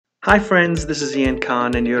Hi, friends, this is Ian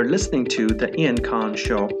Khan, and you're listening to The Ian Khan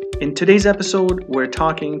Show. In today's episode, we're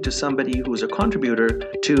talking to somebody who's a contributor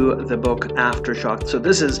to the book Aftershock. So,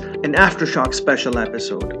 this is an Aftershock special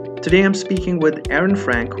episode. Today, I'm speaking with Aaron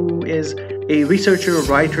Frank, who is a researcher,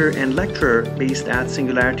 writer, and lecturer based at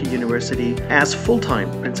Singularity University as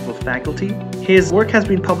full-time principal faculty. His work has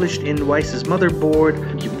been published in Vice's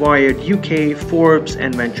Motherboard, Wired UK, Forbes,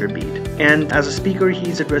 and VentureBeat. And as a speaker,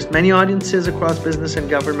 he's addressed many audiences across business and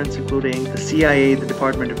governments, including the CIA, the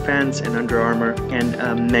Department of Defense, and Under Armour,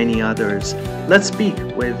 and many others. Let's speak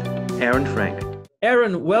with Aaron Frank.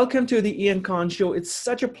 Aaron, welcome to the Ian Khan Show. It's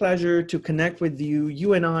such a pleasure to connect with you.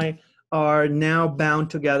 You and I are now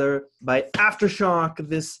bound together by Aftershock,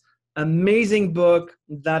 this amazing book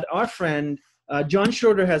that our friend John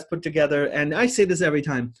Schroeder has put together. And I say this every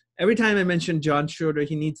time. Every time I mention John Schroeder,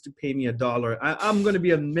 he needs to pay me $1. I'm going to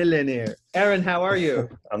be a millionaire. Aaron, how are you?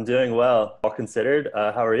 I'm doing well, all considered.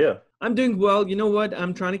 How are you? I'm doing well. You know what?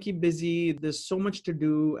 I'm trying to keep busy. There's so much to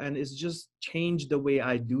do, and it's just changed the way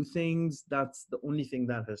I do things. That's the only thing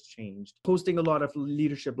that has changed. Posting a lot of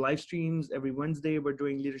leadership live streams. Every Wednesday, we're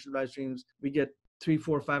doing leadership live streams. We get 300,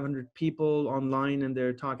 400, 500 people online, and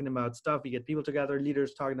they're talking about stuff. We get people together,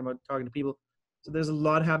 leaders talking to people. So there's a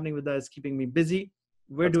lot happening with that. It's keeping me busy.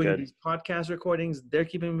 We're That's doing good. these podcast recordings. They're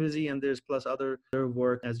keeping me busy, and there's plus other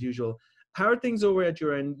work as usual. How are things over at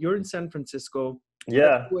your end? You're in San Francisco.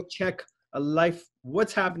 Yeah. Let's do a check, a life.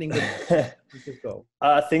 What's happening with San Francisco?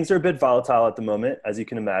 Things are a bit volatile at the moment, as you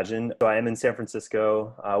can imagine. So I am in San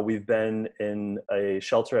Francisco. We've been in a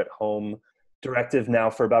shelter at home directive now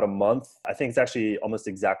for about a month. I think it's actually almost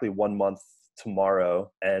exactly 1 month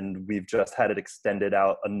tomorrow, and we've just had it extended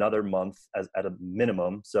out another month at a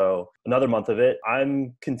minimum. So another month of it.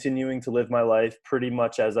 I'm continuing to live my life pretty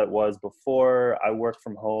much as I was before. I work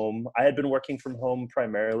from home. I had been working from home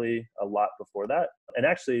primarily a lot before that. And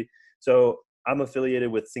actually, so I'm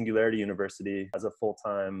affiliated with Singularity University as a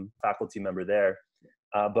full-time faculty member there.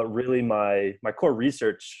 But really my core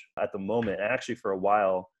research at the moment, and actually for a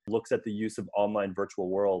while, looks at the use of online virtual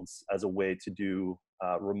worlds as a way to do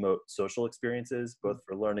remote social experiences, both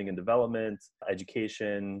for learning and development,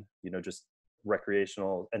 education, just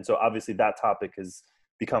recreational. And so obviously that topic has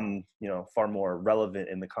become, far more relevant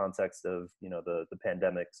in the context of, the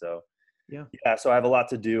pandemic. So yeah, so I have a lot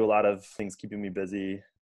to do, a lot of things keeping me busy,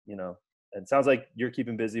 It sounds like you're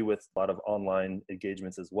keeping busy with a lot of online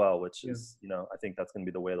engagements as well, which is, I think that's going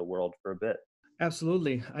to be the way of the world for a bit.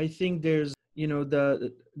 Absolutely. I think there's,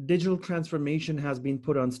 the digital transformation has been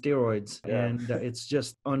put on steroids, and it's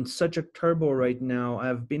just on such a turbo right now.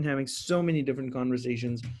 I've been having so many different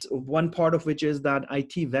conversations. One part of which is that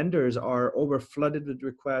IT vendors are over flooded with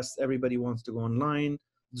requests. Everybody wants to go online,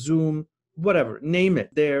 Zoom, whatever, name it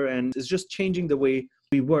there. And it's just changing the way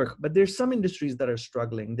we work. But there's some industries that are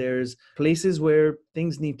struggling. There's places where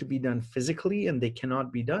things need to be done physically and they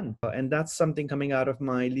cannot be done. And that's something coming out of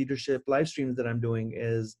my leadership live streams that I'm doing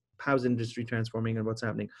is how's industry transforming and what's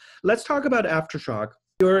happening. Let's talk about Aftershock.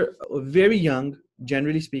 You're very young,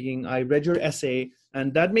 generally speaking. I read your essay,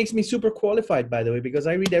 and that makes me super qualified, by the way, because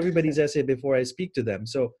I read everybody's essay before I speak to them.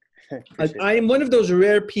 So I am one of those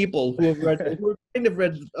rare people who have kind of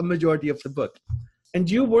read a majority of the book. And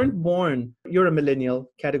you weren't born, you're a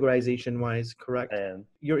millennial categorization-wise, correct? I am.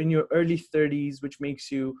 You're in your early 30s, which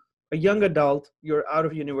makes you a young adult. You're out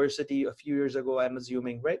of university a few years ago, I'm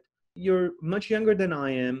assuming, right? You're much younger than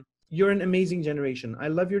I am. You're an amazing generation. I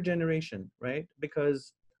love your generation, right?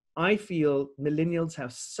 Because I feel millennials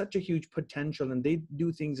have such a huge potential and they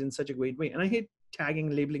do things in such a great way. And I hate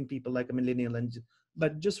tagging, labeling people like a millennial,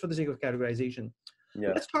 but just for the sake of categorization.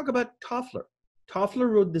 Yeah. Let's talk about Toffler. Toffler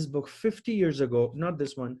wrote this book 50 years ago, not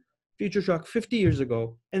this one, Future Shock 50 years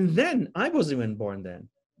ago. And then I wasn't even born then.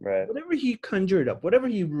 Right. Whatever he conjured up, whatever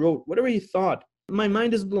he wrote, whatever he thought, my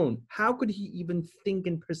mind is blown. How could he even think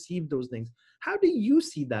and perceive those things? How do you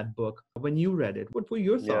see that book when you read it? What were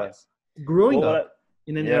your thoughts growing up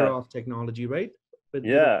in an era of technology, right?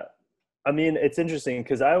 I mean, it's interesting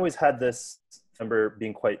because I always had this, I remember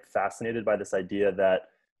being quite fascinated by this idea that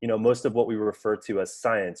most of what we refer to as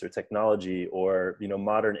science or technology or,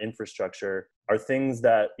 modern infrastructure are things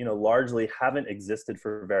that, largely haven't existed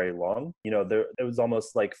for very long. It was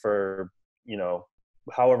almost like for,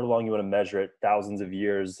 however long you want to measure it, thousands of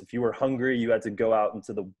years. If you were hungry, you had to go out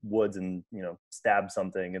into the woods and, stab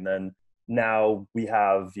something. And then now we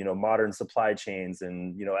have, modern supply chains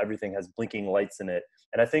and, everything has blinking lights in it.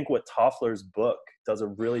 And I think what Toffler's book does a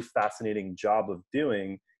really fascinating job of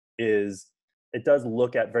doing is it does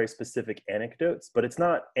look at very specific anecdotes, but it's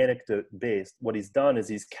not anecdote based. What he's done is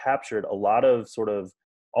he's captured a lot of sort of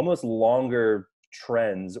almost longer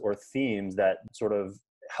trends or themes that sort of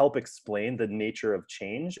help explain the nature of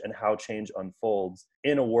change and how change unfolds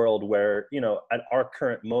in a world where, at our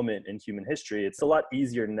current moment in human history, it's a lot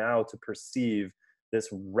easier now to perceive this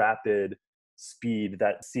rapid speed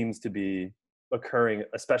that seems to be occurring,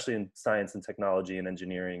 especially in science and technology and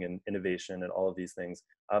engineering and innovation and all of these things.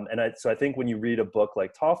 So I think when you read a book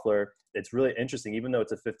like Toffler, it's really interesting, even though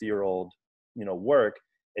it's a 50-year-old, work,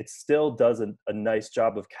 it still does a nice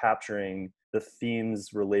job of capturing the themes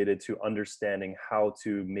related to understanding how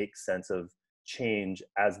to make sense of change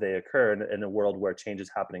as they occur in a world where change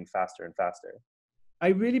is happening faster and faster. I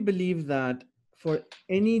really believe that for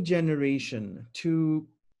any generation to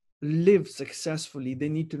live successfully, they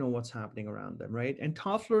need to know what's happening around them, right? And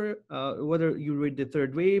Toffler, whether you read The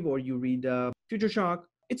Third Wave or you read Future Shock,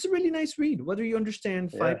 it's a really nice read. Whether you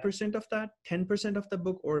understand 5% of that, 10% of the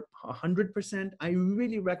book, or 100%, I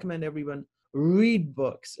really recommend everyone read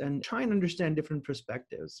books and try and understand different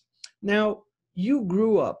perspectives. Now, you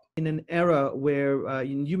grew up in an era where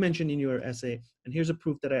you mentioned in your essay, and here's a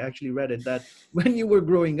proof that I actually read it, that when you were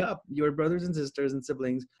growing up, your brothers and sisters and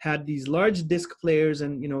siblings had these large disc players,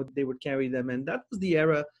 and they would carry them, and that was the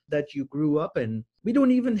era that you grew up in. We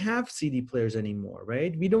don't even have CD players anymore,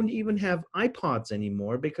 right? We don't even have iPods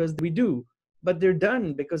anymore, because we do, but they're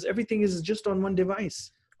done because everything is just on one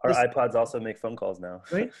device. Our iPods also make phone calls now.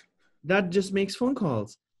 Right? That just makes phone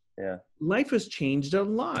calls. Yeah. Life has changed a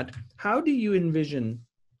lot. How do you envision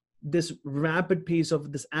this rapid pace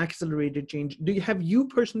of this accelerated change? Have you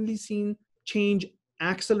personally seen change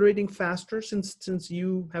accelerating faster since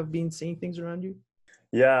you have been seeing things around you?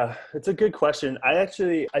 Yeah, it's a good question. I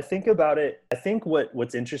think about it. I think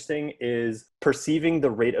what's interesting is perceiving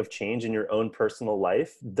the rate of change in your own personal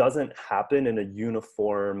life doesn't happen in a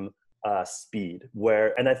uniform speed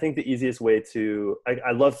and I think the easiest way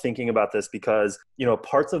I love thinking about this because,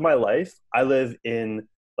 parts of my life, I live in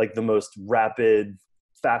like the most rapid,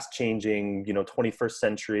 fast changing, 21st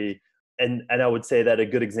century. And I would say that a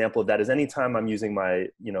good example of that is anytime I'm using my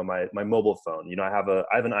mobile phone, I have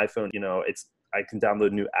an iPhone, I can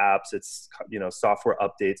download new apps, it's, software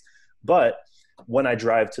updates. But when I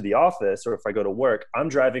drive to the office or if I go to work, I'm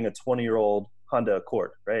driving a 20-year-old Honda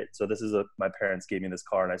Accord, right? So this is my parents gave me this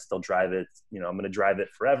car and I still drive it. I'm going to drive it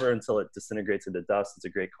forever until it disintegrates into dust. It's a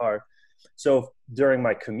great car. So during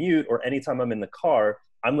my commute or anytime I'm in the car,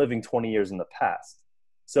 I'm living 20 years in the past.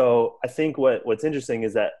 So I think what's interesting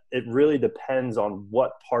is that it really depends on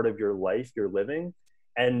what part of your life you're living,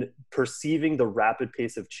 and perceiving the rapid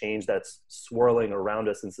pace of change that's swirling around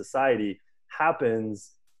us in society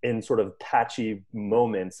happens in sort of patchy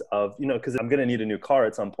moments of, because I'm going to need a new car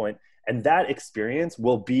at some point. And that experience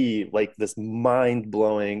will be like this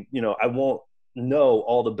mind-blowing, I won't know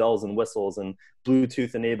all the bells and whistles and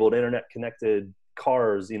Bluetooth enabled, internet connected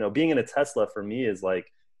cars. Being in a Tesla for me is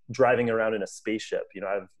like driving around in a spaceship.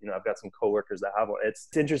 I've got some coworkers that have one. It's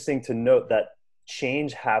interesting to note that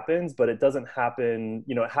change happens, but it doesn't happen,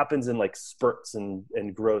 it happens in like spurts and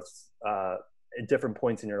growths at different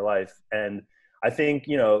points in your life. And I think,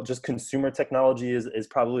 just consumer technology is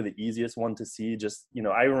probably the easiest one to see. Just,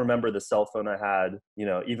 I remember the cell phone I had,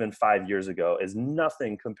 even 5 years ago is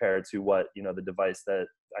nothing compared to what, the device that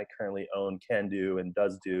I currently own can do and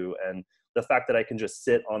does do. And the fact that I can just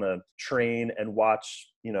sit on a train and watch,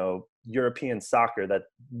 European soccer that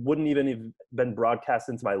wouldn't even have been broadcast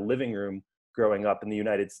into my living room growing up in the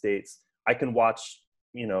United States, I can watch,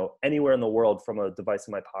 anywhere in the world from a device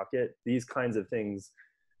in my pocket. These kinds of things,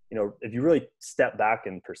 if you really step back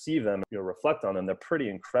and perceive them, reflect on them, they're pretty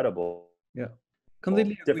incredible. Yeah.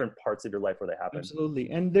 Completely different parts of your life where they happen.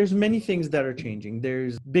 Absolutely. And there's many things that are changing.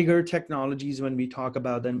 There's bigger technologies when we talk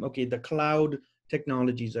about them. Okay, the cloud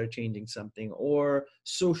technologies are changing something, or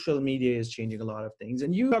social media is changing a lot of things.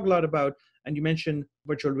 And you talk a lot about, and you mentioned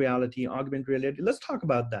virtual reality, augmented reality. Let's talk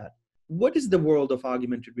about that. What is the world of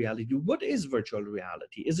augmented reality? What is virtual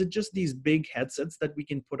reality? Is it just these big headsets that we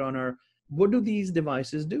can put on what do these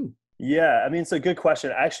devices do? Yeah, I mean, it's a good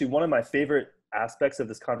question. Actually, one of my favorite aspects of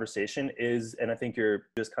this conversation is, and I think you're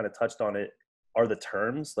just kind of touched on it, are the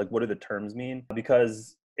terms. Like, what do the terms mean?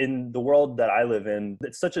 Because in the world that I live in,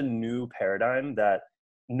 it's such a new paradigm that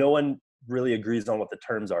no one really agrees on what the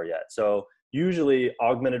terms are yet. So usually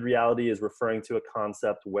augmented reality is referring to a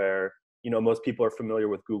concept where, most people are familiar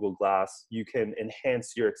with Google Glass. You can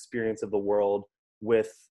enhance your experience of the world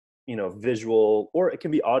with, visual, or it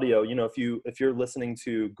can be audio. If you're listening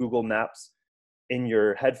to Google Maps in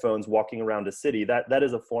your headphones walking around a city, that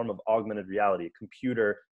is a form of augmented reality,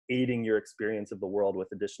 computer aiding your experience of the world with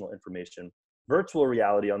additional information. Virtual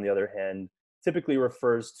reality, on the other hand, typically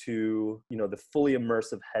refers to, the fully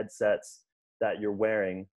immersive headsets that you're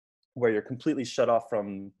wearing, where you're completely shut off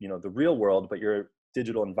from, the real world, but you're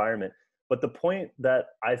digital environment. But the point that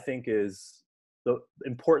I think is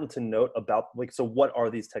important to note about, like, so what are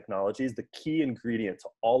these technologies? The key ingredient to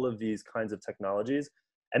all of these kinds of technologies,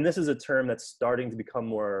 and this is a term that's starting to become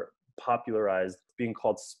more popularized, being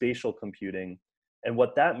called spatial computing. And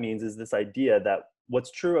what that means is this idea that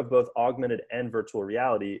what's true of both augmented and virtual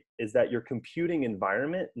reality is that your computing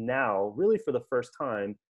environment now, really for the first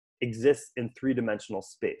time, exists in three-dimensional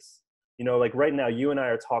space. Like right now, you and I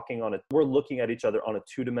are talking we're looking at each other on a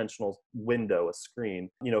two-dimensional window, a screen.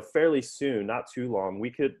 Fairly soon, not too long,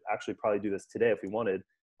 we could actually probably do this today if we wanted,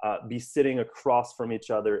 be sitting across from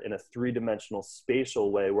each other in a three-dimensional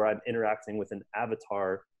spatial way where I'm interacting with an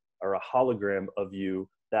avatar or a hologram of you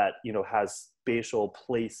that, has spatial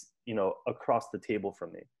place, across the table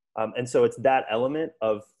from me. And so it's that element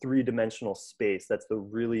of three-dimensional space that's the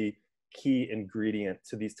really key ingredient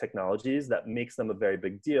to these technologies that makes them a very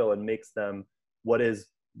big deal and makes them what is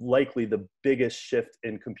likely the biggest shift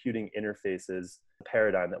in computing interfaces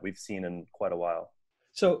paradigm that we've seen in quite a while.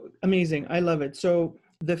 So amazing. I love it. So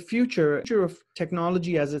the future of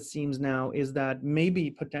technology as it seems now is that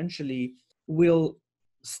maybe potentially we'll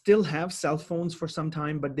still have cell phones for some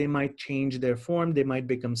time, but they might change their form. They might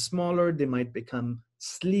become smaller. They might become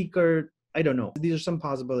sleeker. I don't know. These are some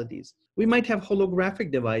possibilities. We might have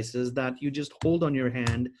holographic devices that you just hold on your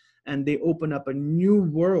hand and they open up a new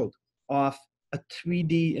world of a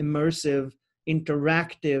 3D immersive,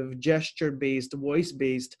 interactive, gesture-based,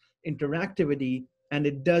 voice-based interactivity, and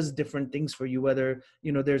it does different things for you, whether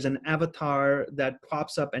there's an avatar that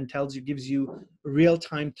pops up and gives you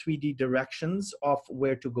real-time 3D directions of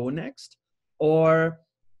where to go next, or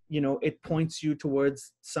it points you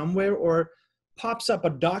towards somewhere, or pops up a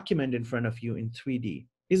document in front of you in 3D.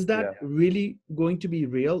 Is that really going to be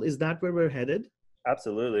real? Is that where we're headed?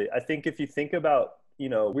 Absolutely. I think if you think about,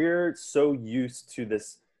 we're so used to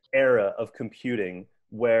this era of computing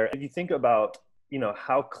where if you think about,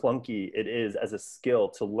 how clunky it is as a skill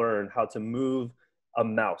to learn how to move a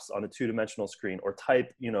mouse on a two-dimensional screen or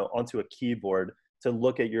type, onto a keyboard, to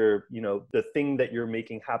look at your, the thing that you're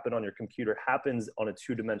making happen on your computer happens on a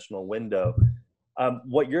two-dimensional window.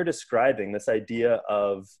 What you're describing, this idea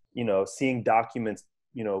of, seeing documents,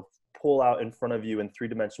 pull out in front of you in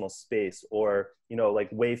three-dimensional space, or,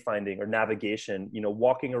 like wayfinding or navigation,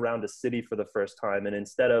 walking around a city for the first time. And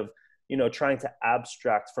instead of, trying to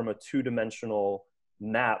abstract from a two-dimensional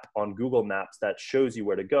map on Google Maps that shows you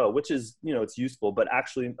where to go, which is, it's useful, but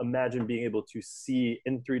actually imagine being able to see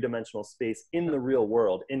in three-dimensional space in the real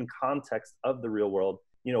world, in context of the real world,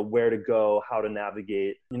 where to go, how to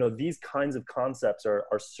navigate. These kinds of concepts are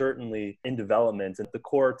certainly in development, and the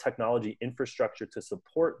core technology infrastructure to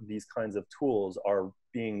support these kinds of tools are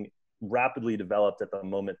being rapidly developed at the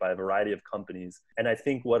moment by a variety of companies. And I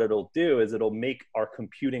think what it'll do is it'll make our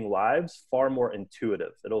computing lives far more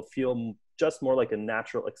intuitive. It'll feel just more like a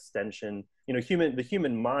natural extension. The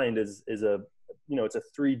human mind is a, it's a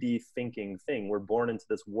 3D thinking thing. We're born into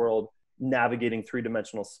this world navigating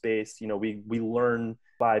three-dimensional space. We learn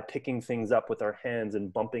by picking things up with our hands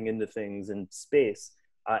and bumping into things in space.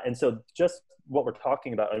 And so just what we're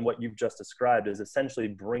talking about and what you've just described is essentially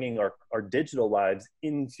bringing our digital lives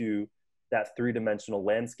into that three-dimensional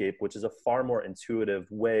landscape, which is a far more intuitive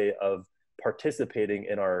way of participating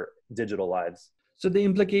in our digital lives. So the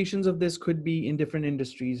implications of this could be in different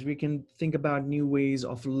industries. We can think about new ways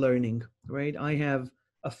of learning, right? I have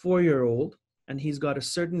a 4-year-old and he's got a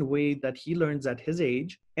certain way that he learns at his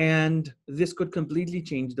age. And this could completely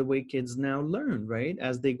change the way kids now learn, right?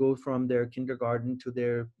 As they go from their kindergarten to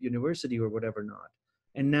their university or whatever not.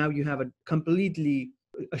 And now you have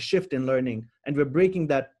a shift in learning, and we're breaking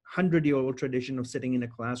that 100-year-old tradition of sitting in a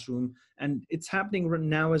classroom. And it's happening right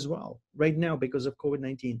now because of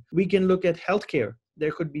COVID-19. We can look at healthcare.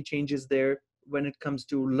 There could be changes there when it comes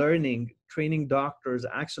to learning, training doctors,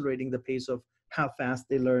 accelerating the pace of how fast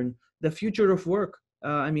they learn. The future of work.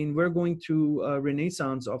 We're going through a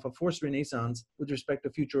forced renaissance with respect to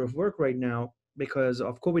future of work right now because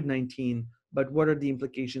of COVID-19. But what are the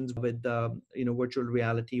implications with virtual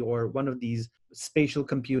reality or one of these spatial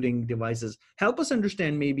computing devices? Help us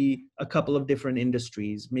understand maybe a couple of different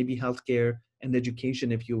industries, maybe healthcare and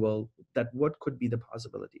education, if you will, that what could be the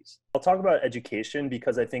possibilities? I'll talk about education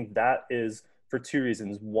because I think that is for two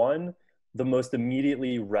reasons. One, the most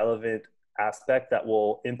immediately relevant aspect that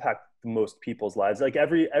will impact most people's lives. Like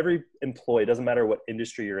every employee, doesn't matter what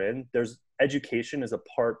industry you're in, there's education is a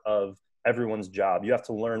part of everyone's job. You have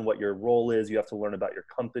to learn what your role is. You have to learn about your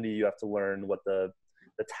company. You have to learn what the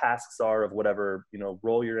tasks are of whatever,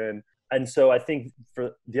 role you're in. And so I think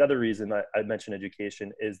for the other reason I mentioned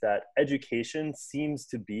education is that education seems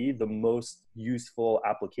to be the most useful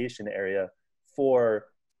application area for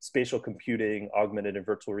spatial computing, augmented and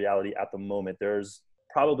virtual reality at the moment. There's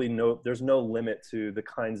no limit to the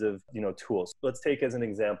kinds of tools. Let's take as an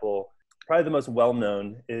example, probably the most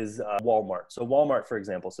well-known is Walmart. So Walmart, for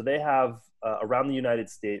example, so they have around the United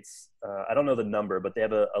States, I don't know the number, but they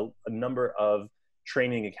have a number of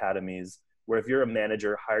training academies where if you're a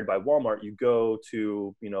manager hired by Walmart, you go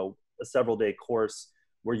to a several-day course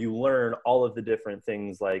where you learn all of the different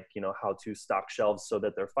things like how to stock shelves so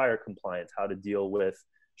that they're fire compliant, how to deal with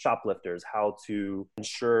shoplifters, how to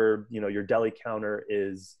ensure your deli counter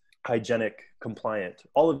is hygienic compliant,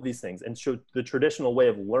 all of these things. And so the traditional way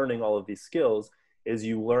of learning all of these skills is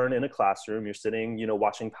you learn in a classroom, you're sitting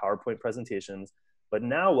watching PowerPoint presentations. But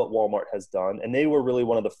now what Walmart has done, and they were really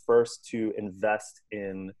one of the first to invest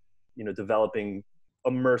in developing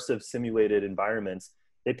immersive simulated environments,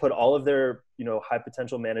 they put all of their high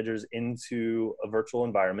potential managers into a virtual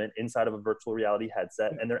environment inside of a virtual reality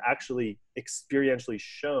headset, and they're actually experientially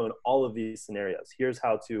shown all of these scenarios. Here's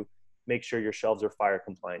how to make sure your shelves are fire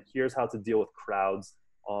compliant. Here's how to deal with crowds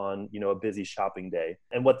on a busy shopping day.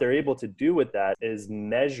 And what they're able to do with that is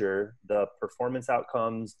measure the performance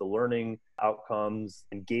outcomes, the learning outcomes,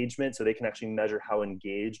 engagement, so they can actually measure how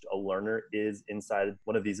engaged a learner is inside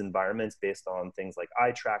one of these environments based on things like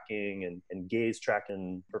eye tracking and gaze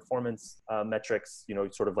tracking, performance metrics,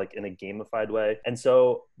 sort of like in a gamified way. And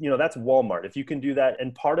so that's Walmart. If you can do that,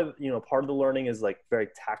 and part of the learning is like very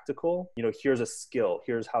tactical, here's a skill,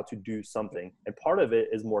 here's how to do something, and part of it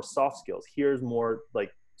is more soft skills. Here's more like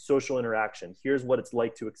social interaction. Here's what it's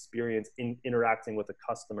like to experience in interacting with a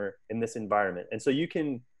customer in this environment. And so you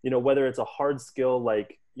can, whether it's a hard skill,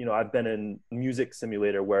 like, I've been in music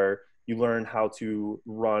simulator where you learn how to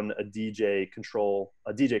run a DJ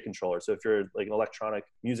controller. So if you're like an electronic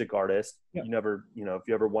music artist, if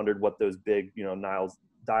you ever wondered what those big,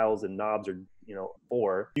 dials and knobs are,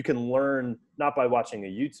 for, you can learn not by watching a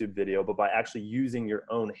YouTube video, but by actually using your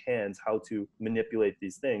own hands, how to manipulate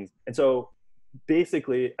these things. And so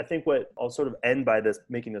basically, I think what I'll sort of end by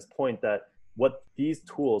making this point, that what these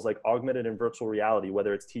tools like augmented and virtual reality,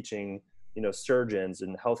 whether it's teaching, surgeons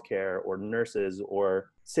in healthcare or nurses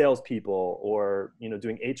or salespeople or,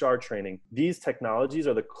 doing HR training, these technologies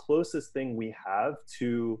are the closest thing we have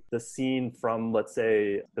to the scene from, let's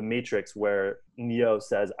say, The Matrix, where Neo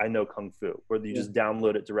says, "I know Kung Fu," where you just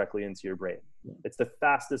download it directly into your brain. It's the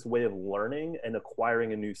fastest way of learning and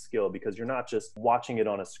acquiring a new skill, because you're not just watching it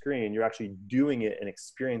on a screen, you're actually doing it and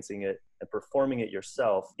experiencing it and performing it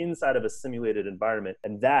yourself inside of a simulated environment.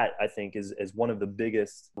 And that, I think, is one of the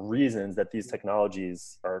biggest reasons that these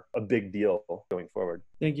technologies are a big deal going forward.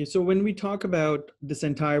 Thank you. So when we talk about this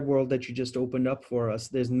entire world that you just opened up for us,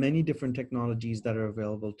 there's many different technologies that are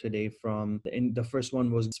available today. And the first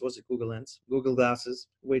one was it Google Lens, Google Glasses,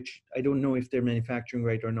 which I don't know if they're manufacturing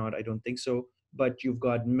right or not. I don't think so. But you've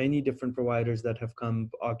got many different providers that have come,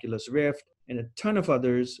 Oculus Rift, and a ton of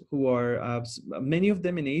others who are, many of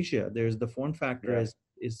them in Asia. There's the form factor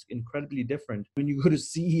is incredibly different. When you go to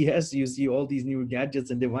CES, you see all these new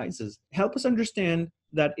gadgets and devices. Help us understand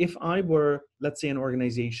that if I were, let's say, an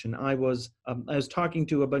organization, I was talking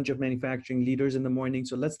to a bunch of manufacturing leaders in the morning.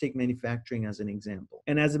 So let's take manufacturing as an example.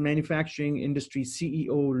 And as a manufacturing industry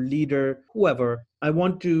CEO, leader, whoever, I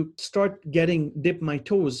want to start dip my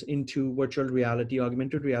toes into virtual reality,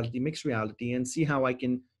 augmented reality, mixed reality, and see how I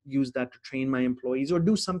can use that to train my employees or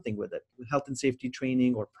do something with it, health and safety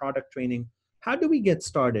training or product training. How do we get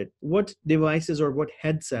started? What devices or what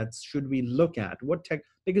headsets should we look at? What tech?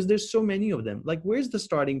 Because there's so many of them. Like, where's the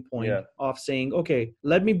starting point of saying, okay,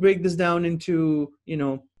 let me break this down into,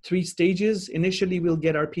 3 stages. Initially, we'll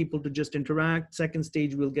get our people to just interact. Second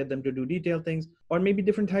stage, we'll get them to do detailed things, or maybe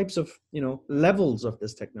different types of, levels of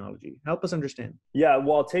this technology. Help us understand. Yeah,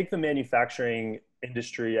 well, I'll take the manufacturing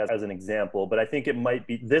industry as an example, but I think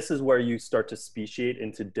this is where you start to speciate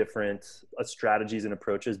into different strategies and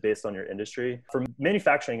approaches based on your industry. For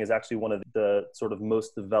manufacturing is actually one of the sort of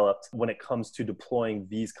most developed when it comes to deploying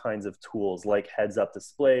these kinds of tools like heads-up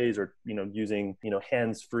displays or, using,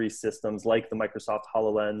 hands-free systems like the Microsoft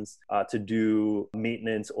HoloLens to do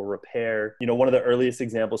maintenance or repair. One of the earliest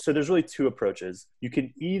examples. So there's really 2 approaches. You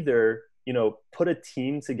can either put a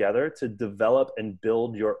team together to develop and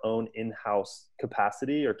build your own in-house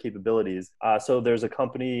capacity or capabilities. So there's a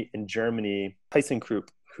company in Germany, ThyssenKrupp,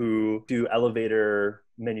 who do elevator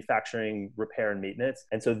manufacturing, repair, and maintenance.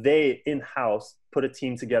 And so they in-house put a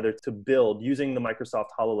team together to build, using the Microsoft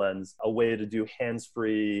HoloLens, a way to do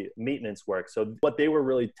hands-free maintenance work. So what they were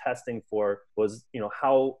really testing for was,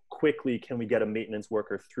 how quickly can we get a maintenance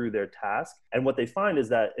worker through their task? And what they find is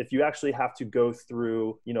that if you actually have to go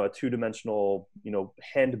through, a 2-dimensional,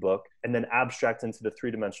 handbook and then abstract into the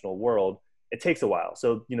 3-dimensional world, it takes a while.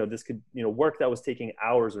 So, this could, work that was taking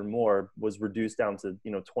hours or more was reduced down to,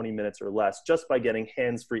 20 minutes or less just by getting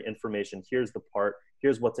hands-free information. Here's the part,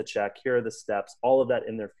 here's what to check, here are the steps, all of that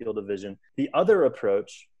in their field of vision. The other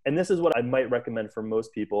approach, and this is what I might recommend for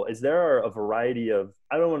most people, is there are a variety of,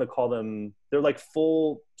 I don't want to call them, they're like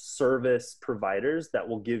full service providers that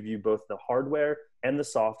will give you both the hardware and the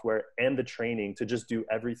software and the training to just do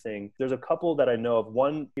everything. There's a couple that I know of.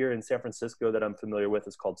 One here in San Francisco that I'm familiar with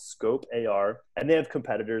is called Scope AR, and they have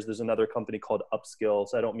competitors. There's another company called Upskill,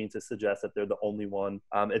 so I don't mean to suggest that they're the only one.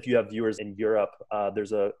 If you have viewers in Europe,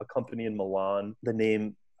 there's a company in Milan. The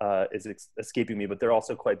name is escaping me, but they're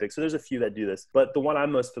also quite big. So there's a few that do this, but the one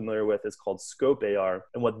I'm most familiar with is called Scope AR.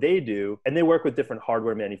 And what they do, and they work with different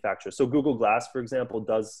hardware manufacturers. So Google Glass, for example,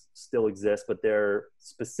 does still exist, but they're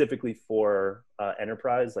specifically for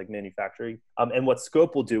enterprise, like manufacturing. And what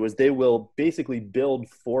Scope will do is they will basically build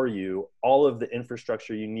for you all of the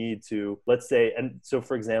infrastructure you need to, let's say, and so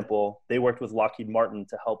for example, they worked with Lockheed Martin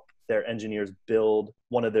to help their engineers build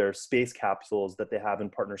one of their space capsules that they have in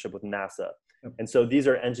partnership with NASA. And so these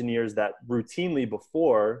are engineers that routinely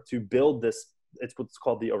before to build this, it's what's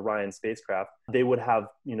called the Orion spacecraft, they would have,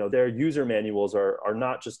 their user manuals are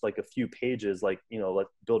not just like a few pages, like, like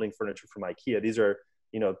building furniture from IKEA. These are,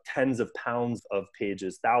 tens of pounds of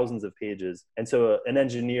pages, thousands of pages. And so an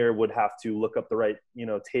engineer would have to look up the right,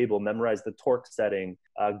 table, memorize the torque setting,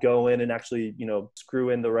 go in and actually,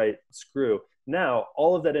 screw in the right screw. Now,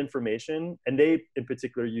 all of that information, and they in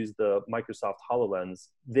particular use the Microsoft HoloLens,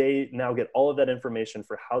 they now get all of that information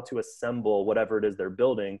for how to assemble whatever it is they're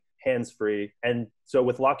building hands-free. And so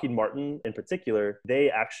with Lockheed Martin in particular,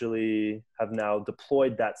 they actually have now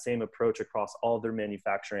deployed that same approach across all of their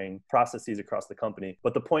manufacturing processes across the company.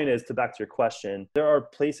 But the point is, back to your question, there are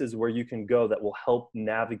places where you can go that will help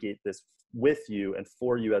navigate this with you and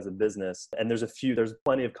for you as a business. And there's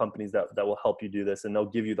plenty of companies that will help you do this, and they'll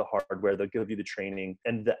give you the hardware, they'll give you the training,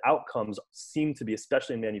 and the outcomes seem to be,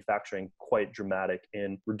 especially in manufacturing, quite dramatic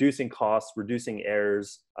in reducing costs, reducing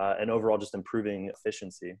errors, and overall just improving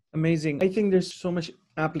efficiency. Amazing. I think there's so much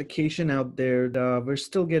application out there. We're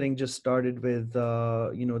still getting just started with,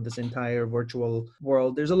 this entire virtual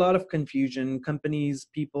world. There's a lot of confusion. Companies,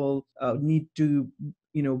 people need to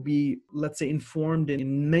be, let's say, informed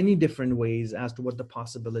in many different ways as to what the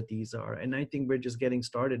possibilities are. And I think we're just getting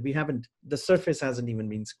started. The surface hasn't even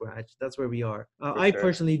been scratched. That's where we are. I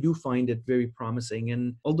personally do find it very promising.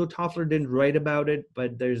 And although Toffler didn't write about it,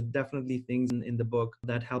 but there's definitely things in the book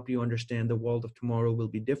that help you understand the world of tomorrow will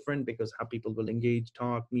be different, because how people will engage,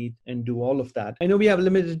 talk, meet, and do all of that. I know we have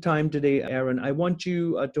limited time today, Aaron. I want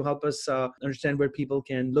you to help us understand where people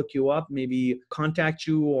can look you up, maybe contact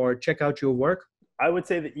you or check out your work. I would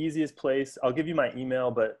say the easiest place, I'll give you my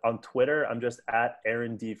email, but on Twitter, I'm just at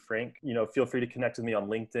Aaron D. Frank. Feel free to connect with me on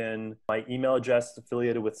LinkedIn. My email address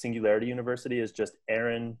affiliated with Singularity University is just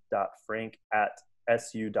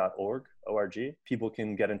aaron.frank@su.org. People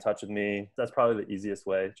can get in touch with me. That's probably the easiest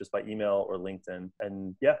way, just by email or LinkedIn.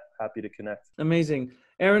 And yeah, happy to connect. Amazing.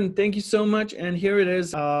 Aaron, thank you so much. And here it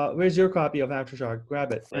is. Where's your copy of Aftershock?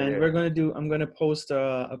 Grab it. Right and here. I'm going to post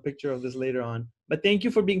a picture of this later on. But thank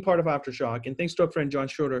you for being part of Aftershock. And thanks to our friend John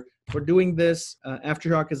Schroeder for doing this.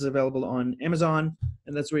 Aftershock is available on Amazon,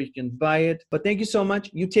 and that's where you can buy it. But thank you so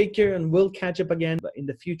much. You take care, and we'll catch up again in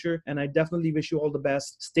the future. And I definitely wish you all the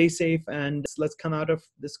best. Stay safe, and let's come out of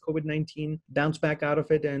this COVID-19, bounce back out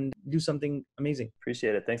of it, and do something amazing.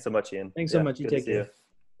 Appreciate it. Thanks so much, Ian. Thanks so much. You take care.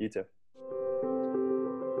 You too.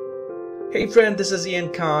 Hey friend, this is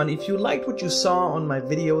Ian Khan. If you liked what you saw on my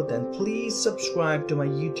video, then please subscribe to my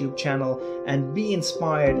YouTube channel and be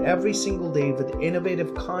inspired every single day with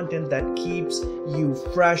innovative content that keeps you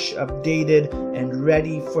fresh, updated, and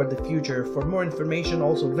ready for the future. For more information,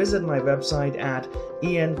 also visit my website at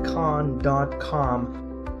iankhan.com.